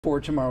For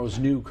tomorrow's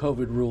new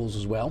COVID rules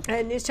as well.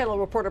 And News Channel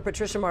reporter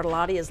Patricia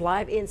Martellotti is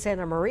live in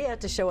Santa Maria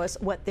to show us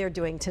what they're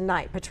doing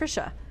tonight.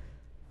 Patricia.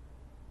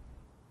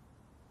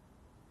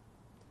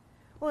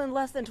 Well, in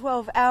less than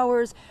 12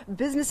 hours,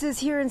 businesses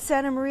here in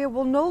Santa Maria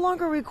will no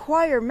longer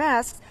require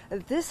masks.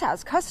 This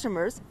has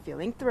customers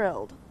feeling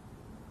thrilled.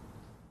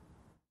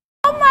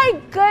 Oh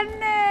my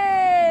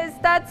goodness,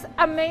 that's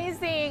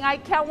amazing. I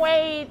can't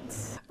wait.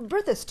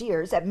 Bertha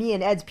Steers at Me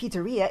and Ed's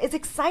Pizzeria is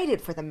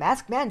excited for the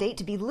mask mandate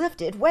to be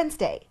lifted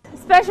Wednesday.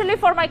 Especially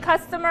for my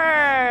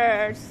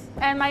customers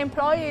and my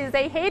employees.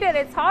 They hate it.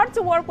 It's hard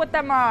to work with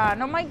them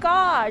on. Oh my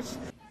gosh.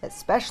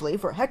 Especially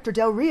for Hector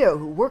Del Rio,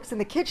 who works in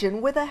the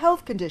kitchen with a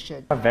health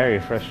condition. Very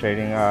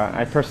frustrating.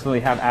 I personally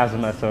have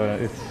asthma, so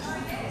it's,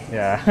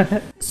 yeah.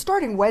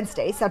 Starting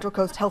Wednesday, Central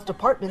Coast Health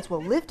Departments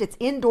will lift its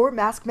indoor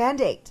mask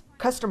mandate.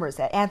 Customers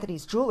at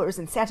Anthony's Jewelers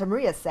in Santa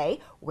Maria say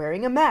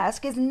wearing a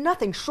mask is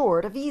nothing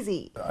short of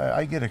easy.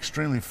 I get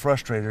extremely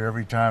frustrated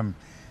every time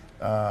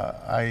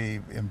I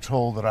am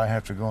told that I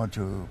have to go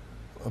into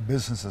a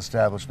business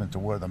establishment to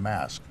wear the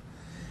mask.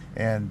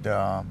 And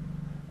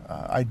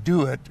I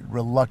do it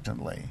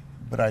reluctantly,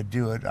 but I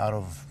do it out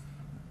of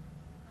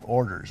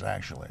orders,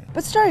 actually.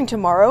 But starting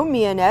tomorrow,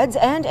 Me and Ed's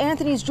and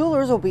Anthony's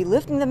Jewelers will be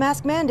lifting the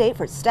mask mandate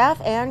for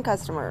staff and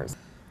customers.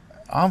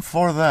 I'm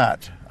for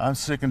that. I'm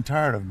sick and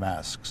tired of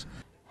masks.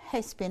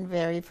 It's been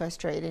very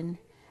frustrating.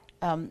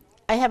 I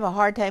have a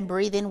hard time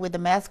breathing with the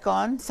mask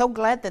on. So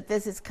glad that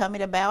this is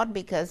coming about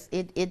because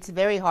it's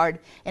very hard.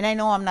 And I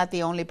know I'm not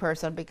the only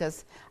person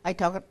because I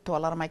talk to a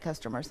lot of my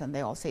customers and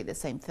they all say the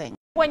same thing.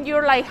 When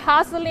you're like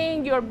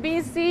hustling, you're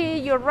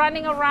busy, you're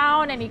running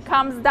around and it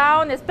comes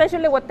down,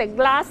 especially with the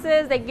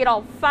glasses, they get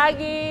all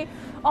foggy.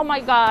 Oh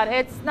my God,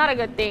 it's not a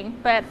good thing,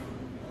 but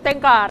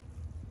thank God.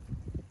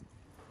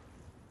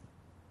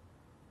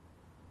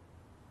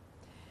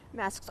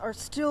 Masks are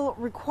still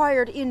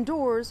required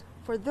indoors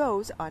for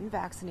those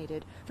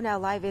unvaccinated. For now,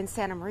 live in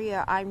Santa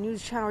Maria, I'm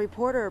News Channel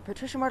reporter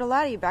Patricia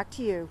Martellotti. Back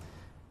to you.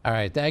 All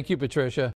right. Thank you, Patricia.